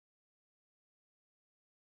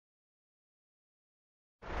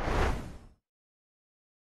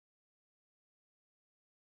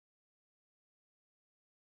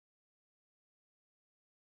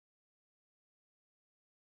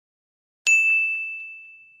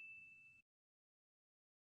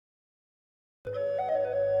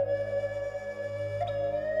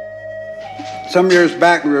Some years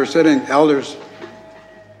back, we were elders,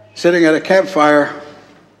 sitting at a campfire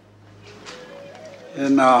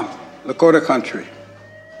in Lakota country.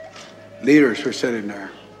 Leaders were sitting there.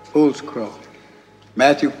 Fool's Crow,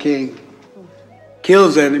 Matthew King,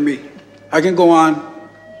 kills enemy. I can go on.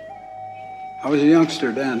 I was a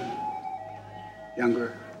youngster then,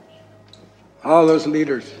 younger. All those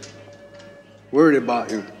leaders worried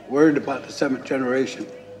about you, worried about the seventh generation.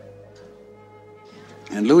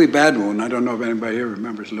 And Louis Badwoon, I don't know if anybody here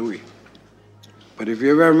remembers Louis, but if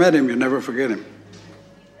you've ever met him, you'll never forget him.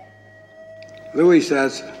 Louis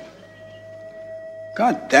says,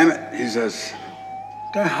 God damn it, he says,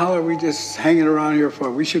 what the hell are we just hanging around here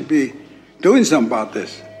for? We should be doing something about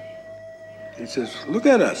this. He says, look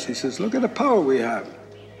at us. He says, look at the power we have.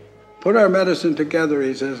 Put our medicine together,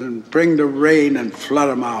 he says, and bring the rain and flood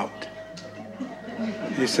them out.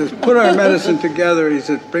 He says, put our medicine together, he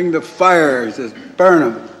says, bring the fire, he says,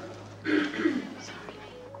 burn them.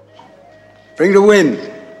 Bring the wind,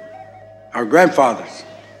 our grandfathers.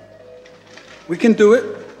 We can do it.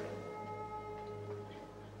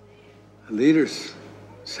 The leaders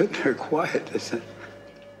sitting there quiet. They said,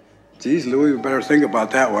 geez, Louis, we better think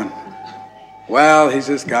about that one. Well, he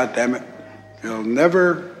says, God damn it. They'll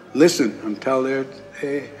never listen until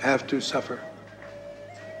they have to suffer.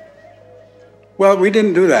 Well, we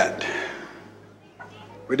didn't do that.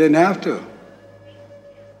 We didn't have to.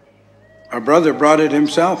 Our brother brought it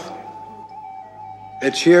himself.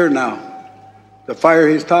 It's here now. The fire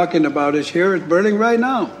he's talking about is here. It's burning right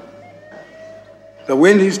now. The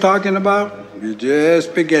wind he's talking about is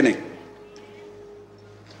just beginning.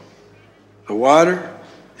 The water,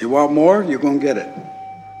 you want more, you're going to get it.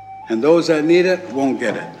 And those that need it won't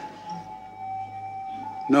get it.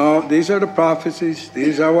 No, these are the prophecies.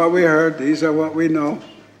 These are what we heard. These are what we know.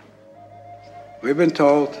 We've been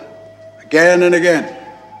told again and again.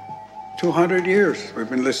 200 years we've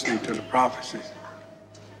been listening to the prophecies.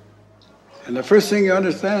 And the first thing you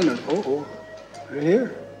understand is, they're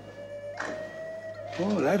here.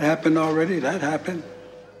 Oh, that happened already. That happened.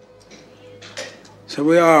 So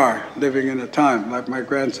we are living in a time, like my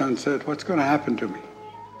grandson said, what's going to happen to me?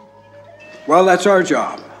 Well, that's our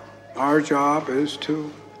job. Our job is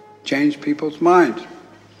to change people's minds.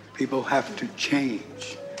 People have to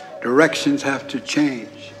change. Directions have to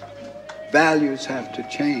change. Values have to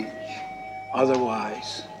change.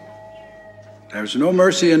 Otherwise, there's no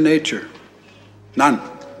mercy in nature. None.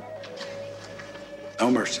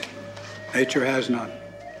 No mercy. Nature has none.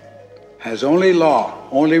 Has only law,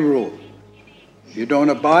 only rule. You don't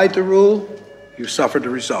abide the rule, you suffer the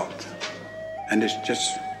result. And it's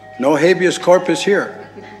just no habeas corpus here.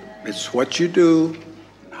 It's what you do,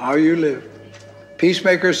 how you live.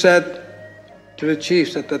 Peacemaker said to the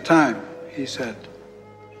chiefs at the time, he said,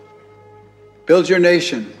 build your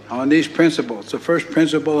nation on these principles. The first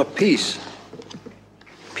principle of peace.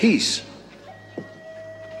 Peace.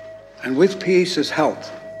 And with peace is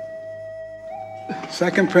health.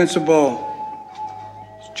 Second principle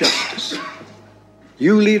is justice.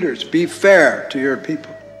 You leaders, be fair to your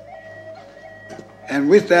people. And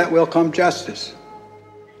with that will come justice.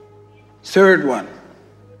 Third one,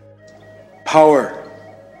 power.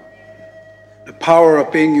 The power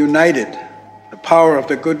of being united. The power of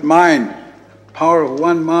the good mind. Power of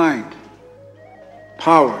one mind.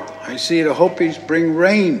 Power. I see the Hopis bring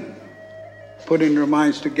rain, putting their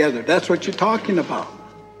minds together. That's what you're talking about.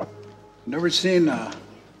 Never seen a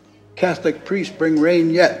Catholic priest bring rain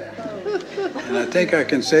yet. And I think I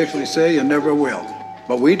can safely say you never will.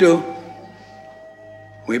 But we do.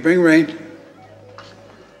 We bring rain.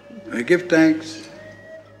 We give thanks.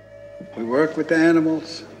 We work with the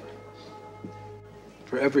animals.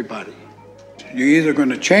 For everybody. You're either going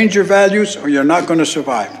to change your values or you're not going to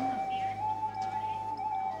survive.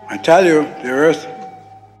 I tell you, the earth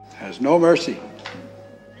has no mercy.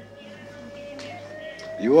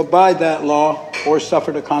 You abide that law or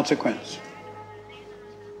suffer the consequence.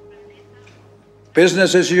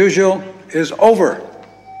 Business as usual is over.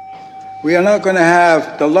 We are not going to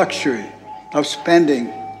have the luxury of spending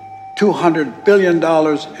 $200 billion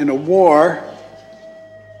in a war.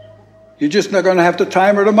 You're just not going to have the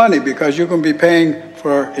time or the money because you're going to be paying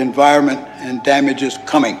for environment and damages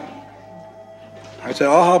coming. I said,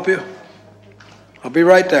 I'll help you. I'll be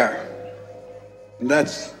right there. And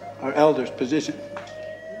that's our elders' position.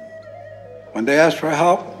 When they ask for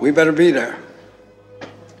help, we better be there.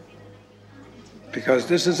 Because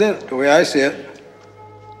this is it, the way I see it.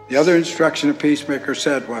 The other instruction a peacemaker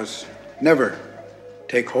said was, never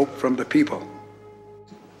take hope from the people.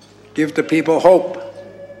 Give the people hope.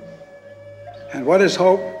 And what is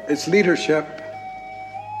hope? It's leadership.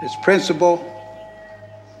 It's principle.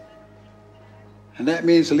 And that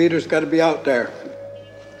means the leaders got to be out there.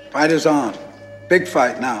 Fight is on. Big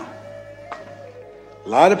fight now. A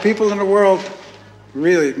lot of people in the world,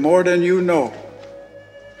 really, more than you know,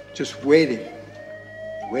 just waiting.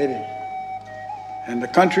 And the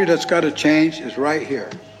country that's got to change is right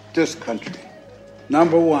here, this country.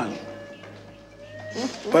 Number one.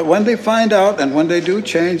 But when they find out and when they do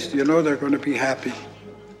change, you know they're going to be happy.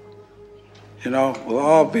 You know, we'll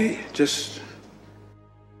all be just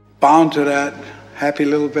bound to that happy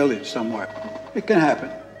little village somewhere. It can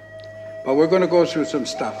happen. But we're going to go through some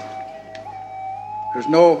stuff. There's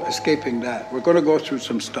no escaping that. We're going to go through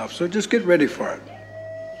some stuff. So just get ready for it.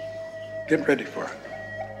 Get ready for it.